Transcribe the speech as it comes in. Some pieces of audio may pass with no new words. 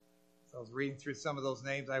So I was reading through some of those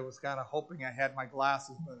names. I was kind of hoping I had my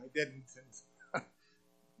glasses, but I didn't. And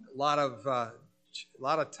a lot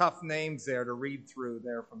of tough names there to read through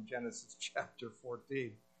there from Genesis chapter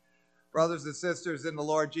 14. Brothers and sisters in the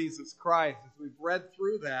Lord Jesus Christ, as we've read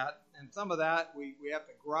through that, and some of that we have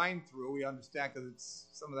to grind through. We understand because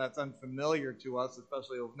some of that's unfamiliar to us,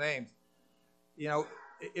 especially those names. You know,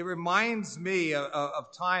 it reminds me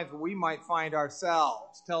of times where we might find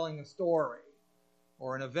ourselves telling a story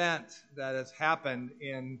or an event that has happened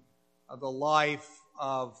in the life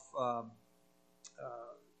of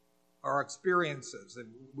our experiences. And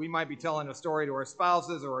we might be telling a story to our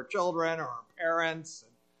spouses or our children or our parents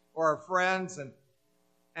or our friends.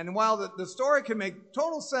 And while the story can make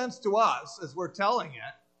total sense to us as we're telling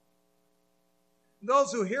it,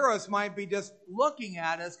 those who hear us might be just looking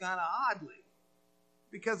at us kind of oddly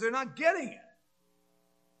because they're not getting it.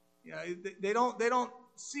 You know, they don't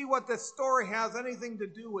see what this story has anything to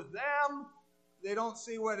do with them. They don't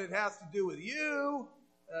see what it has to do with you.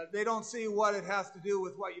 They don't see what it has to do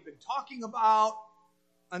with what you've been talking about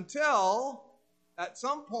until at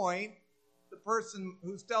some point the person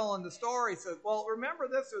who's telling the story says, well, remember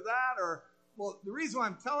this or that, or, well, the reason why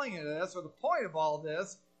I'm telling you this, or the point of all of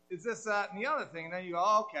this, is this, that, and the other thing. And then you go,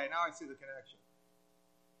 oh, okay, now I see the connection.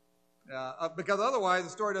 Because otherwise the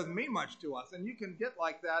story doesn't mean much to us. And you can get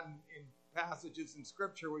like that in passages in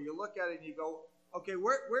Scripture where you look at it and you go, okay,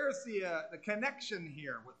 where's the connection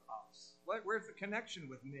here with us? Where's the connection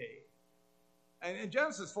with me? And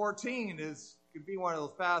Genesis 14 could be one of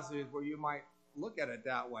those passages where you might look at it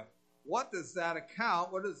that way. What does that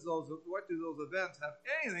account? What do those events have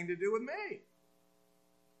anything to do with me?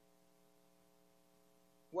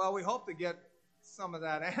 Well, we hope to get some of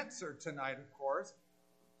that answer tonight, of course.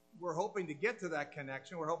 We're hoping to get to that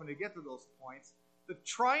connection. We're hoping to get to those points. The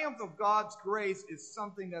triumph of God's grace is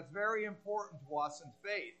something that's very important to us in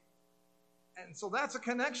faith. And so that's a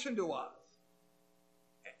connection to us.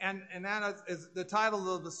 And that is the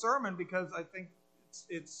title of the sermon because I think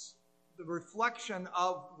it's the reflection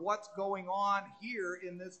of what's going on here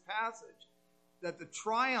in this passage. That the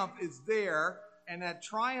triumph is there, and that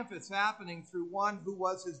triumph is happening through one who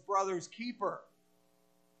was his brother's keeper.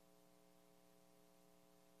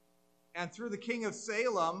 And through the king of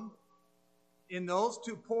Salem, in those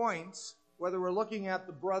 2 points, whether we're looking at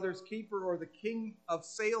the brother's keeper or the king of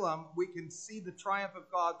Salem, we can see the triumph of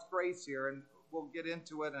God's grace here. And we'll get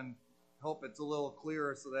into it and hope it's a little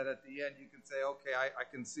clearer so that at the end you can say, okay, I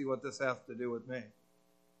can see what this has to do with me.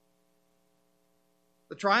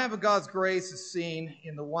 The triumph of God's grace is seen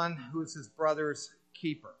in the one who is his brother's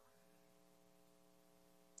keeper.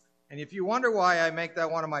 And if you wonder why I make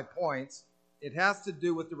that one of my points, it has to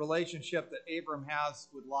do with the relationship that Abram has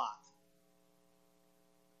with Lot.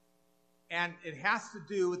 And it has to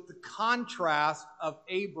do with the contrast of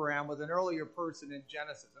Abraham with an earlier person in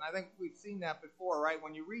Genesis. And I think we've seen that before, right?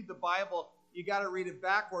 When you read the Bible, you got to read it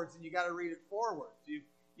backwards and you got to read it forwards.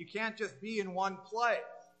 You can't just be in one place.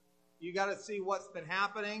 You got to see what's been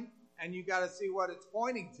happening and you got to see what it's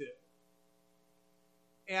pointing to.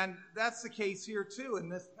 And that's the case here too in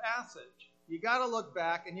this passage. You got to look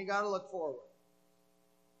back and you got to look forward.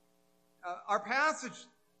 Our passages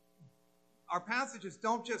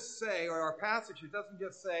don't just say, or our passage doesn't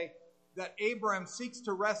just say that Abraham seeks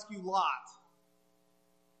to rescue Lot.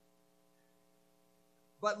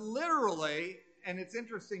 But literally, and it's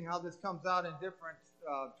interesting how this comes out in different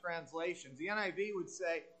translations. The NIV would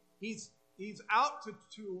say he's out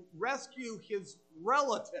to rescue his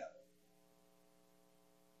relative.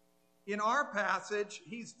 In our passage,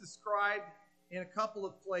 he's described in a couple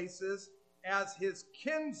of places as his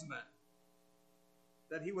kinsman.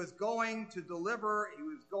 That he was going to deliver, he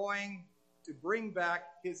was going to bring back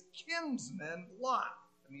his kinsman Lot.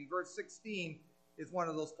 I mean, verse 16 is one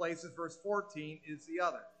of those places. Verse 14 is the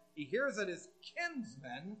other. He hears that his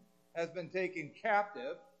kinsman has been taken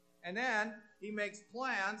captive, and then he makes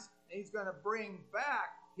plans, and he's going to bring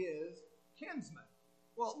back his kinsman.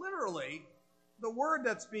 Well, literally, the word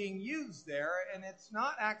that's being used there, and it's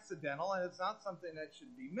not accidental, and it's not something that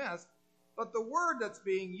should be missed, but the word that's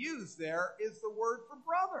being used there is the word for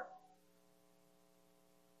brother.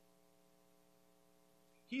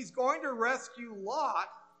 He's going to rescue Lot,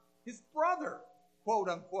 his brother, quote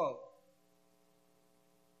unquote.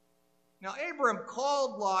 Now, Abram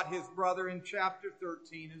called Lot his brother in chapter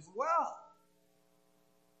 13 as well.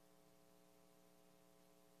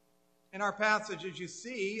 And our passage, as you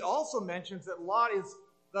see, also mentions that Lot is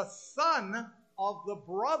the son of the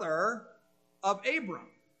brother of Abram.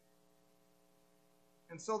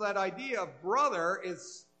 And so that idea of brother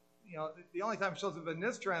is, the only time it shows up in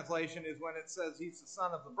this translation is when it says he's the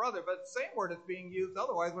son of the brother, but the same word is being used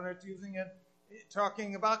otherwise when it's using it,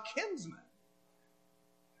 talking about kinsmen.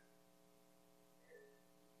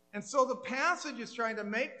 And so the passage is trying to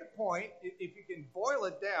make the point, if you can boil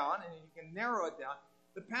it down and you can narrow it down,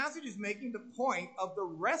 the passage is making the point of the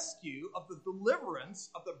rescue, of the deliverance,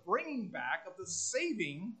 of the bringing back, of the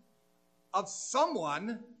saving of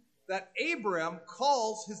someone that Abram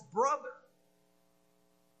calls his brother.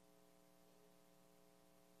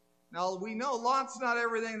 Now, we know Lot's not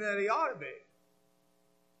everything that he ought to be.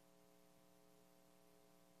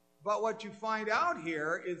 But what you find out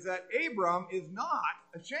here is that Abram is not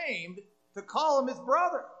ashamed to call him his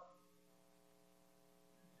brother.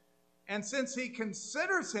 And since he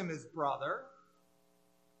considers him his brother,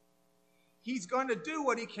 he's going to do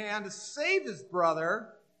what he can to save his brother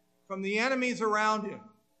from the enemies around him.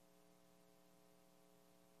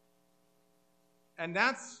 And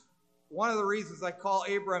that's one of the reasons I call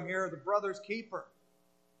Abram here the brother's keeper.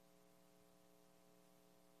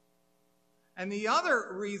 And the other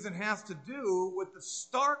reason has to do with the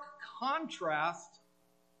stark contrast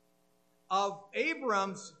of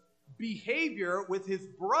Abram's behavior with his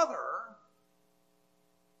brother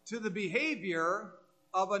to the behavior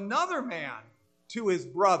of another man to his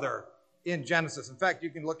brother in Genesis. In fact, you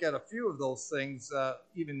can look at a few of those things.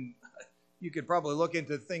 Even you could probably look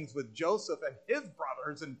into things with Joseph and his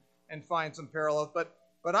brothers and find some parallels.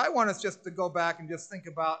 But I want us just to go back and just think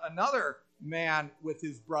about another man with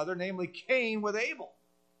his brother, namely Cain with Abel.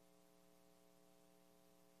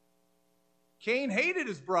 Cain hated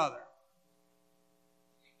his brother.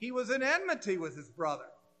 He was in enmity with his brother.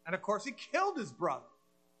 And of course, he killed his brother.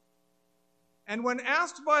 And when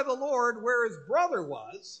asked by the Lord where his brother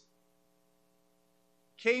was,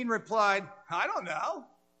 Cain replied, I don't know.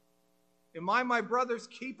 Am I my brother's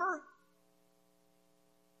keeper?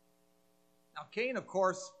 Now, Cain, of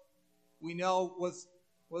course, we know was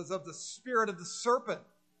of the spirit of the serpent.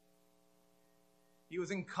 He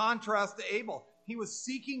was in contrast to Abel. He was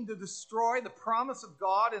seeking to destroy the promise of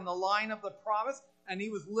God in the line of the promise, and he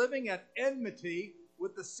was living at enmity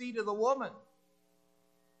with the seed of the woman,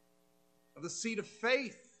 of the seed of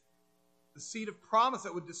faith, the seed of promise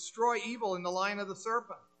that would destroy evil in the line of the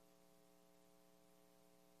serpent.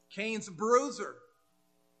 Cain's a bruiser.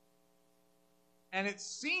 And it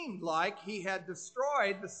seemed like he had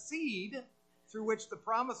destroyed the seed through which the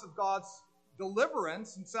promise of God's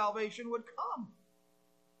deliverance and salvation would come.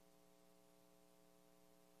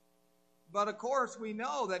 But of course, we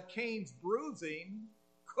know that Cain's bruising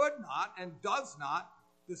could not and does not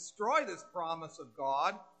destroy this promise of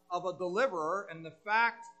God of a deliverer, and the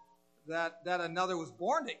fact that another was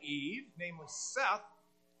born to Eve, namely Seth,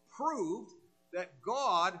 proved that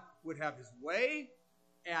God would have his way,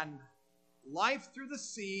 and life through the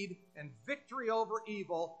seed and victory over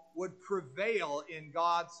evil would prevail in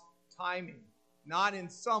God's timing, not in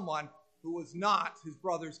someone who was not his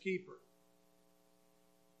brother's keeper.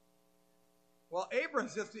 Well,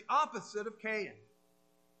 Abram's just the opposite of Cain,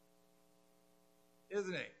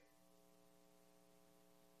 isn't he?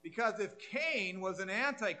 Because if Cain was an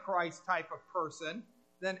antichrist type of person,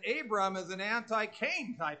 then Abram is an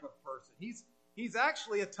anti-Cain type of person. He's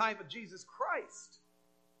actually a type of Jesus Christ.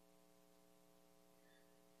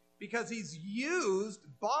 Because he's used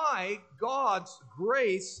by God's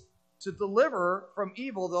grace to deliver from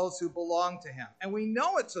evil those who belong to him. And we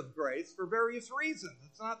know it's of grace for various reasons.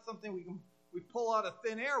 It's not something we pull out of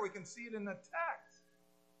thin air. We can see it in the text.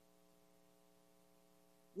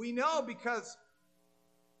 We know because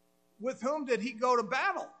with whom did he go to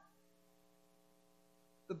battle?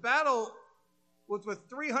 The battle was with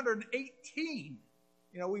 318.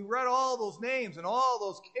 We read all those names and all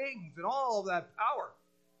those kings and all of that power.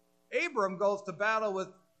 Abram goes to battle with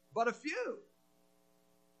but a few.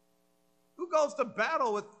 Who goes to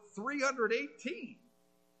battle with 318?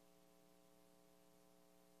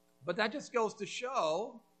 But that just goes to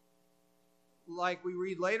show, like we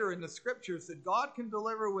read later in the scriptures, that God can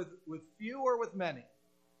deliver with few or with many.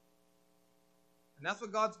 And that's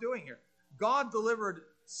what God's doing here. God delivered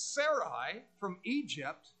Sarai from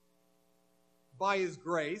Egypt by his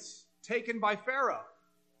grace, taken by Pharaoh.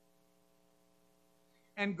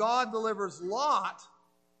 And God delivers Lot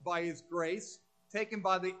by his grace, taken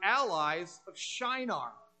by the allies of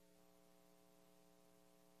Shinar.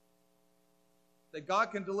 That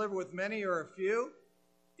God can deliver with many or a few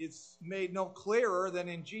is made no clearer than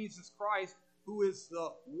in Jesus Christ, who is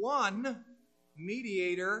the one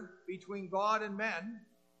mediator between God and men,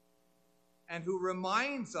 and who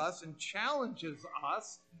reminds us and challenges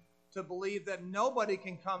us to believe that nobody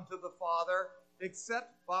can come to the Father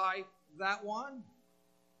except by that one.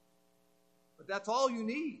 But that's all you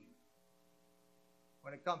need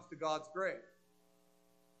when it comes to God's grace.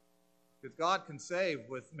 Because God can save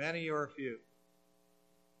with many or few.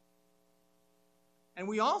 And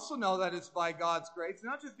we also know that it's by God's grace,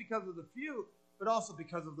 not just because of the few, but also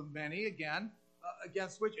because of the many, again,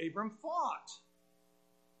 against which Abram fought.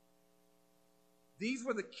 These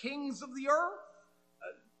were the kings of the earth.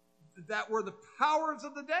 That were the powers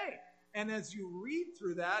of the day. And as you read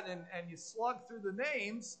through that and you slug through the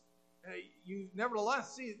names, you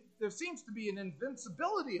nevertheless see there seems to be an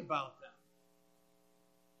invincibility about them.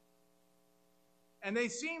 And they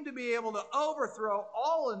seem to be able to overthrow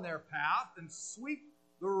all in their path and sweep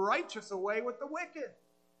the righteous away with the wicked.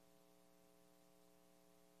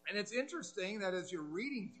 And it's interesting that as you're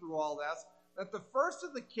reading through all this, that the first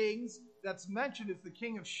of the kings that's mentioned is the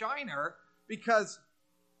king of Shinar, because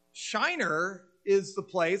Shinar is the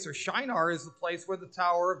place, or Shinar is the place where the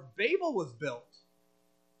Tower of Babel was built.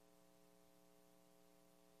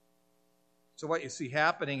 So what you see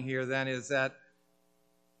happening here then is that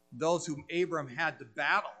those whom Abram had to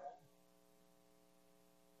battle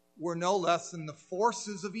were no less than the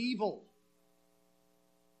forces of evil,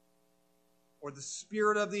 or the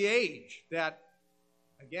spirit of the age that,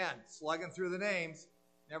 again, slugging through the names,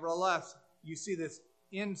 nevertheless, you see this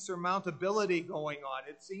insurmountability going on.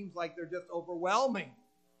 It seems like they're just overwhelming.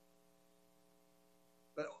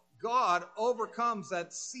 But God overcomes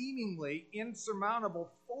that seemingly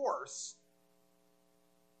insurmountable force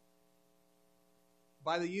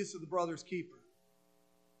by the use of the brother's keeper.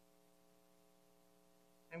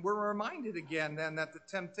 And we're reminded again then that the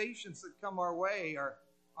temptations that come our way are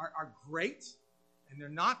great, and they're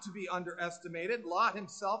not to be underestimated. Lot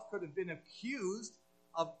himself could have been accused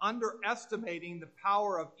of underestimating the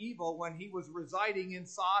power of evil when he was residing in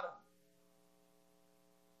Sodom.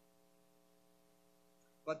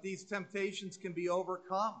 But these temptations can be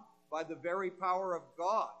overcome by the very power of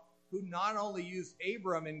God, who not only used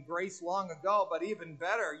Abram in grace long ago, but even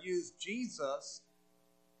better, used Jesus,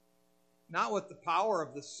 not with the power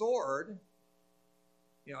of the sword.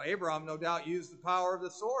 You know, Abraham no doubt used the power of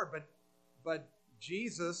the sword, but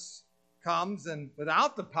Jesus comes, and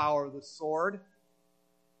without the power of the sword,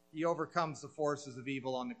 he overcomes the forces of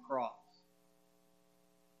evil on the cross.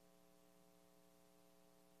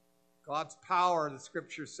 God's power, the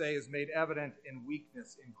scriptures say, is made evident in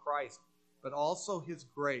weakness in Christ, but also his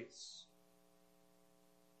grace.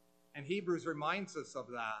 And Hebrews reminds us of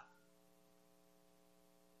that.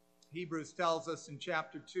 Hebrews tells us in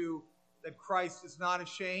chapter 2 that Christ is not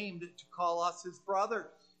ashamed to call us his brothers.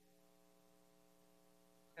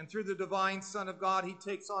 And through the divine Son of God, he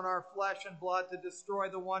takes on our flesh and blood to destroy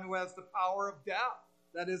the one who has the power of death,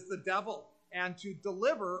 that is the devil, and to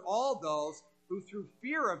deliver all those who through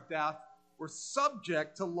fear of death were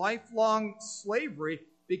subject to lifelong slavery,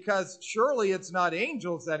 because surely it's not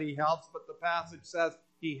angels that he helps, but the passage says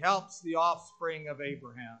he helps the offspring of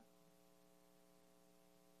Abraham.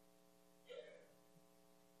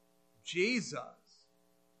 Jesus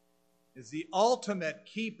is the ultimate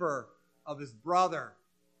keeper of his brother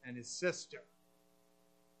and his sister,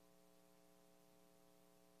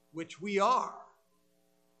 which we are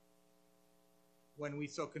when we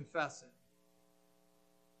so confess it.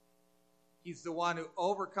 He's the one who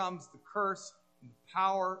overcomes the curse and the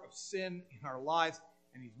power of sin in our lives,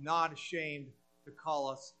 and he's not ashamed to call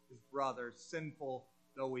us his brothers, sinful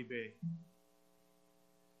though we be,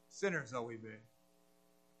 sinners though we be.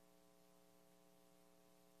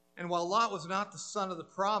 And while Lot was not the son of the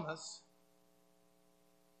promise,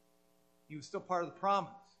 he was still part of the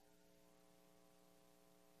promise.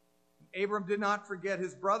 And Abram did not forget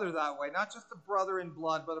his brother that way, not just a brother in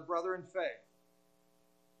blood, but a brother in faith.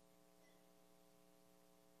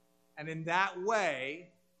 And in that way,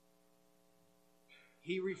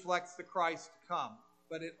 he reflects the Christ to come.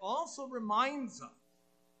 But it also reminds us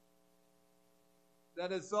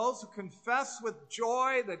that as those who confess with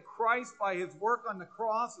joy that Christ, by his work on the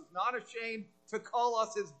cross, is not ashamed to call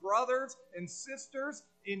us his brothers and sisters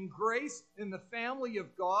in grace in the family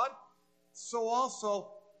of God, so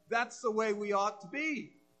also that's the way we ought to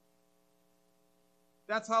be.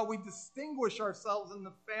 That's how we distinguish ourselves in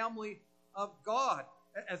the family of God.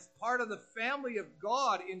 As part of the family of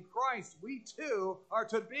God in Christ, we too are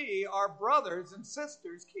to be our brothers and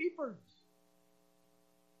sisters' keepers.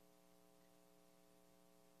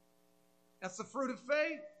 That's the fruit of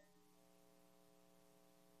faith.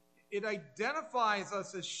 It identifies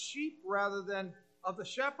us as sheep rather than of the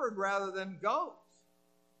shepherd rather than goats.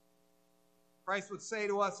 Christ would say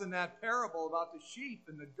to us in that parable about the sheep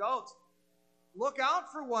and the goats, look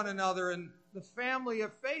out for one another in the family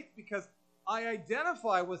of faith, because I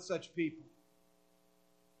identify with such people.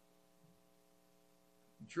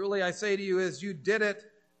 Truly I say to you, as you did it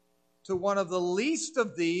to one of the least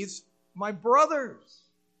of these, my brothers,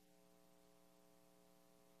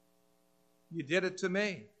 you did it to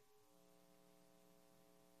me.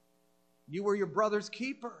 You were your brother's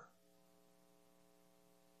keeper.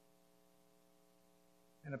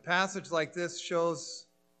 And a passage like this shows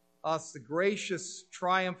us the gracious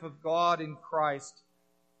triumph of God in Christ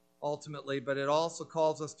ultimately, but it also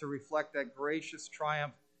calls us to reflect that gracious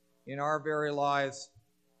triumph in our very lives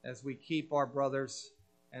as we keep our brothers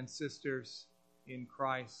and sisters in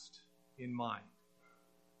Christ in mind.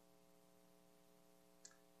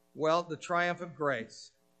 Well, the triumph of grace.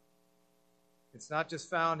 It's not just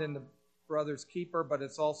found in the brother's keeper, but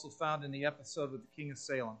it's also found in the episode with the King of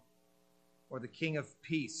Salem, or the King of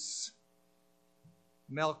Peace,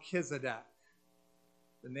 Melchizedek.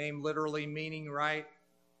 The name literally meaning, right?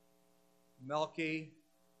 Melchi,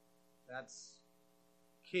 that's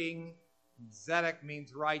king. Zedek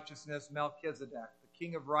means righteousness. Melchizedek, the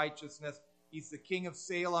king of righteousness. He's the king of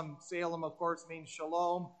Salem. Salem, of course, means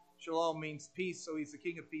shalom. Shalom means peace, so he's the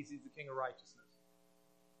king of peace. He's the king of righteousness.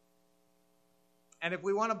 And if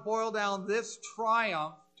we want to boil down this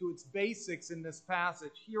triumph to its basics in this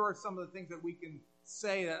passage, here are some of the things that we can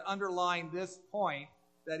say that underline this point,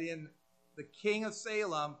 that in the king of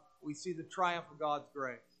Salem, we see the triumph of God's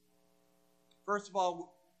grace. First of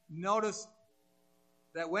all, notice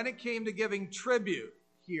that when it came to giving tribute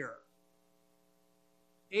here,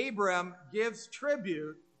 Abram gives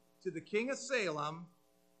tribute to the king of Salem,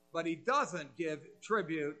 but he doesn't give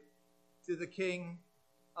tribute to the king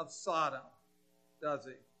of Sodom, does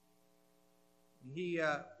he?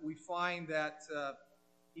 We find that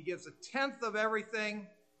he gives a tenth of everything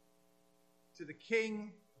to the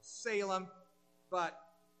king of Salem, but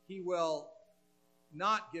he will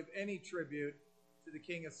not give any tribute to the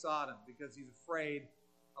king of Sodom because he's afraid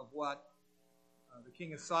of what the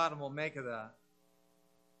king of Sodom will make of that.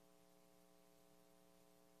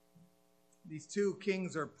 These two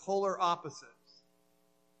kings are polar opposites.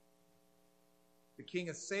 The king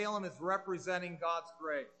of Salem is representing God's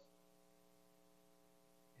grace.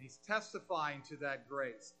 He's testifying to that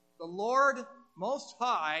grace. The Lord Most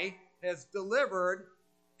High has delivered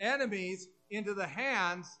enemies into the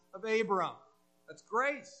hands of Abram. That's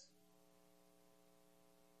grace.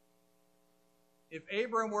 If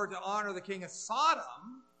Abram were to honor the king of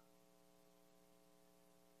Sodom,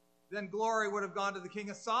 then glory would have gone to the king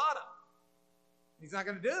of Sodom. He's not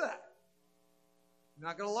going to do that. He's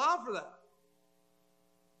not going to allow for that.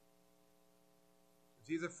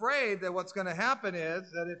 He's afraid that what's going to happen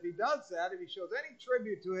is that if he does that, if he shows any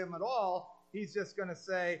tribute to him at all, he's just going to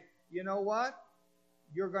say, you know what?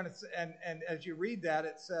 You're going to, and as you read that,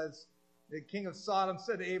 it says, the king of Sodom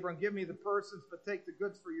said to Abram, give me the persons, but take the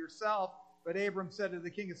goods for yourself. But Abram said to the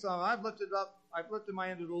king of Sodom, I've lifted my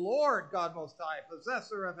hand to the Lord, God Most High,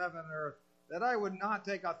 possessor of heaven and earth, that I would not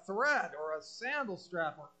take a thread or a sandal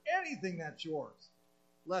strap or anything that's yours,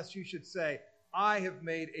 lest you should say, I have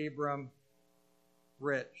made Abram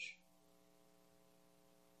rich.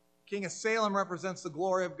 King of Salem represents the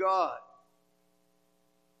glory of God,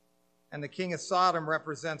 and the king of Sodom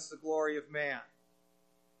represents the glory of man.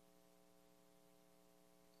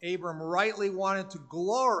 Abram rightly wanted to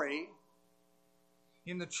glory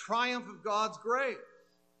in the triumph of God's grace,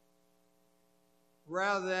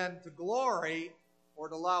 rather than to glory or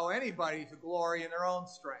to allow anybody to glory in their own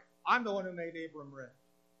strength. I'm the one who made Abram rich.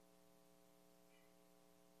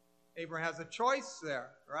 Abram has a choice there,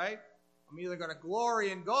 right? I'm either going to glory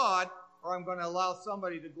in God or I'm going to allow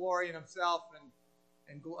somebody to glory in himself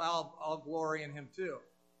and I'll glory in him too.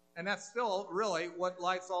 And that's still really what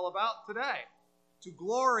life's all about today. To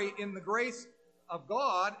glory in the grace of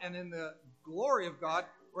God and in the glory of God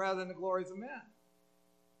rather than the glories of men.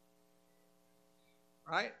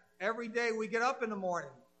 Right? Every day we get up in the morning,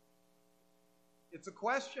 it's a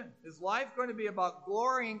question. Is life going to be about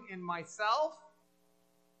glorying in myself?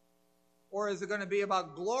 Or is it going to be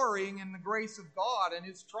about glorying in the grace of God and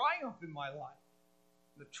His triumph in my life?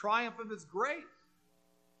 The triumph of His grace.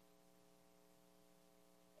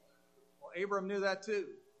 Well, Abram knew that too.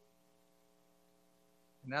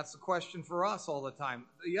 And that's the question for us all the time.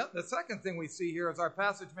 The second thing we see here is our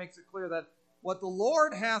passage makes it clear that what the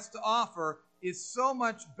Lord has to offer is so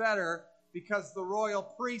much better because the royal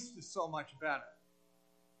priest is so much better.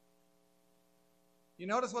 You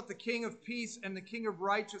notice what the King of Peace and the King of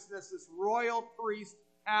Righteousness, this royal priest,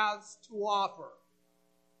 has to offer.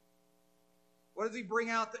 What does he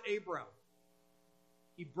bring out to Abram?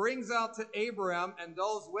 He brings out to Abram and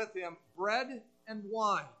those with him bread and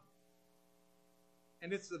wine.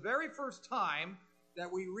 And it's the very first time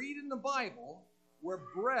that we read in the Bible where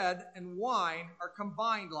bread and wine are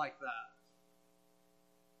combined like that.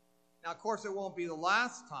 Now, of course, it won't be the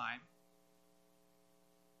last time.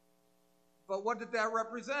 But what did that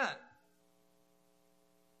represent?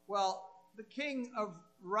 Well, the King of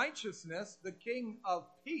righteousness, the King of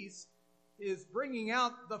peace, is bringing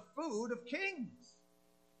out the food of kings.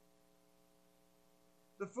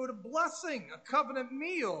 The food of blessing, a covenant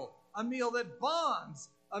meal, a meal that bonds,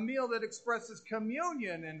 a meal that expresses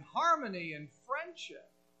communion and harmony and friendship.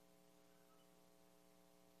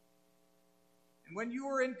 And when you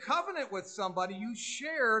were in covenant with somebody, you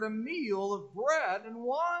shared a meal of bread and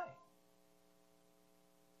wine.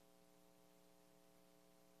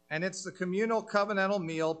 And it's the communal covenantal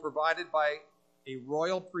meal provided by a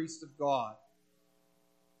royal priest of God.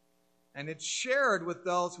 And it's shared with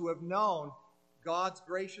those who have known God's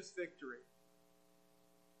gracious victory.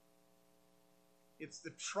 It's the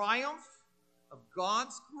triumph of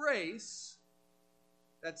God's grace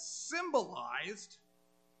that's symbolized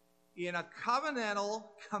in a covenantal,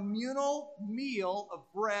 communal meal of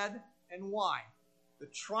bread and wine. The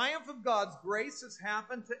triumph of God's grace has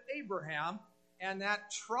happened to Abraham, and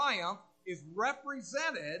that triumph is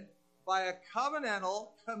represented by a covenantal,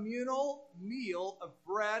 communal meal of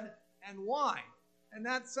bread and wine. And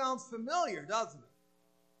that sounds familiar, doesn't it?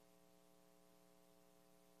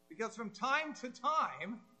 Because from time to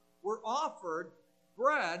time, we're offered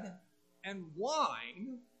bread and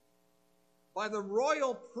wine by the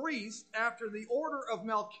royal priest after the order of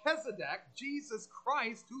Melchizedek, Jesus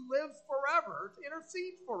Christ, who lives forever to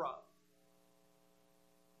intercede for us.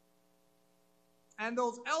 And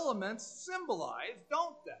those elements symbolize,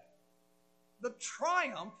 don't they, the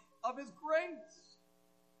triumph of his grace.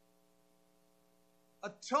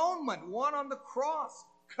 Atonement won on the cross,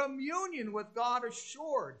 communion with God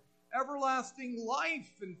assured, everlasting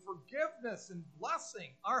life and forgiveness and blessing,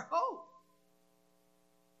 our hope.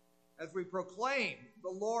 As we proclaim the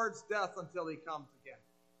Lord's death until he comes again.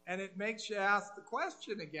 And it makes you ask the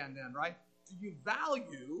question again then, right? Do you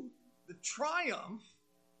value the triumph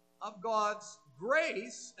of God's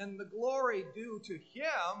grace and the glory due to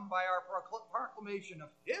him by our proclamation of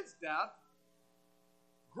his death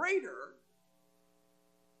greater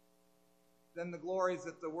than the glories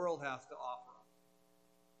that the world has to offer?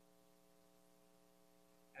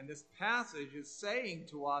 And this passage is saying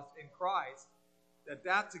to us in Christ that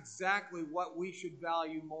that's exactly what we should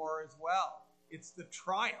value more as well. It's the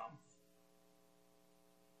triumph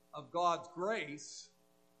of God's grace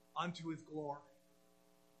unto his glory.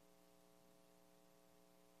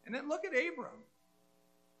 And then look at Abram,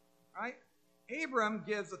 right? Abram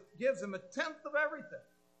gives him a tenth of everything.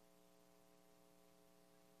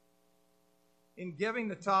 In giving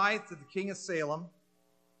the tithe to the king of Salem,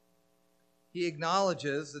 he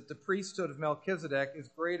acknowledges that the priesthood of Melchizedek is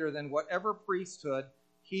greater than whatever priesthood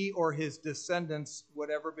he or his descendants would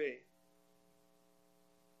ever be.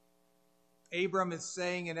 Abram is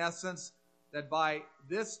saying, in essence, that by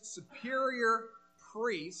this superior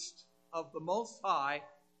priest of the Most High,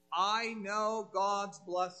 I know God's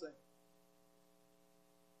blessing.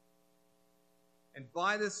 And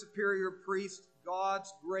by this superior priest,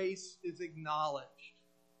 God's grace is acknowledged.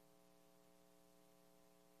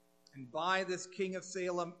 And by this king of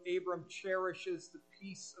Salem, Abram cherishes the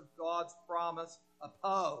peace of God's promise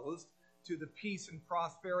opposed to the peace and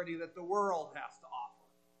prosperity that the world has to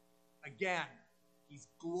offer. Again, he's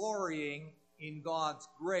glorying in God's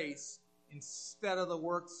grace instead of the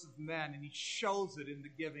works of men, and he shows it in the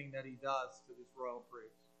giving that he does to this royal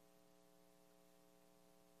priest.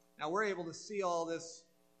 Now, we're able to see all this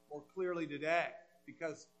more clearly today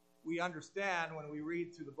because we understand when we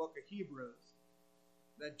read through the book of Hebrews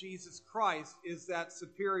that Jesus Christ is that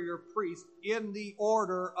superior priest in the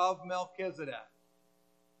order of Melchizedek.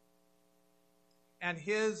 And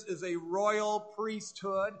his is a royal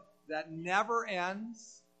priesthood that never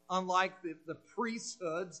ends, unlike the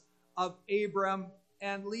priesthoods of Abram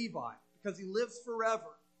and Levi, because he lives forever.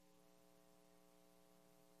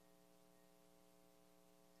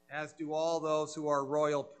 As do all those who are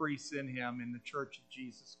royal priests in him in the church of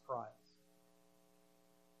Jesus Christ.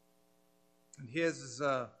 And his is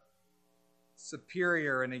a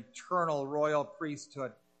superior and eternal royal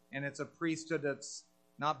priesthood, and it's a priesthood that's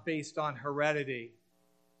not based on heredity,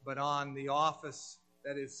 but on the office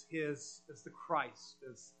that is his as the Christ,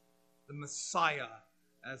 as the Messiah,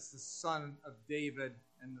 as the Son of David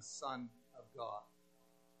and the Son of God.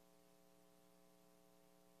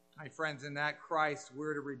 My friends, in that Christ,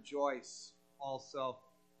 we're to rejoice also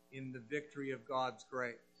in the victory of God's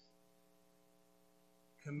grace.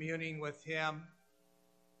 Communing with him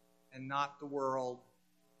and not the world.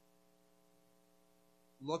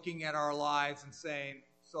 looking at our lives and saying,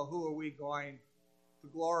 so who are we going to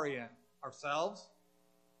glory in? Ourselves?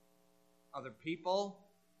 Other people?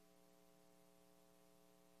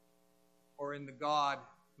 Or in the God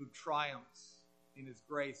who triumphs in his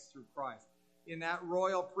grace through Christ? In that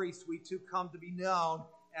royal priest, we too come to be known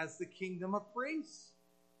as the kingdom of priests.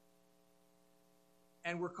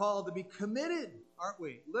 And we're called to be committed, aren't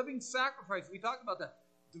we? Living sacrifice. We talked about that.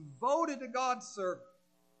 Devoted to God's service.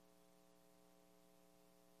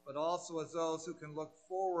 But also as those who can look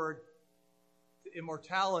forward to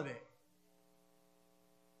immortality.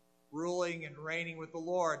 Ruling and reigning with the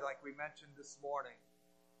Lord, like we mentioned this morning.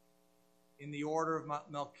 In the order of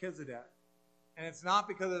Melchizedek. And it's not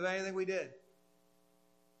because of anything we did.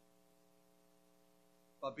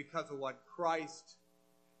 But because of what Christ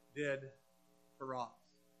did for us.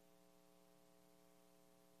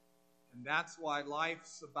 And that's why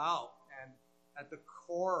life's about, and at the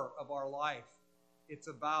core of our life, it's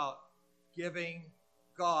about giving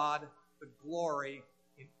God the glory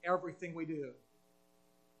in everything we do.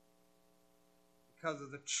 Because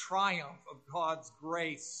of the triumph of God's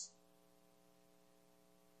grace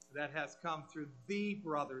that has come through the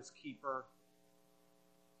brother's keeper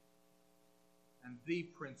and the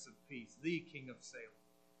Prince of Peace, the King of Salem,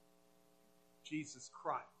 Jesus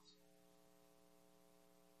Christ,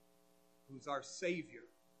 who's our Savior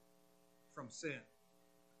from sin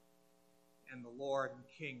and the Lord and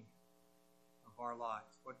King of our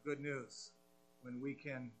lives. What good news when we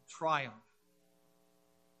can triumph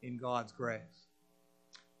in God's grace.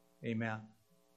 Amen.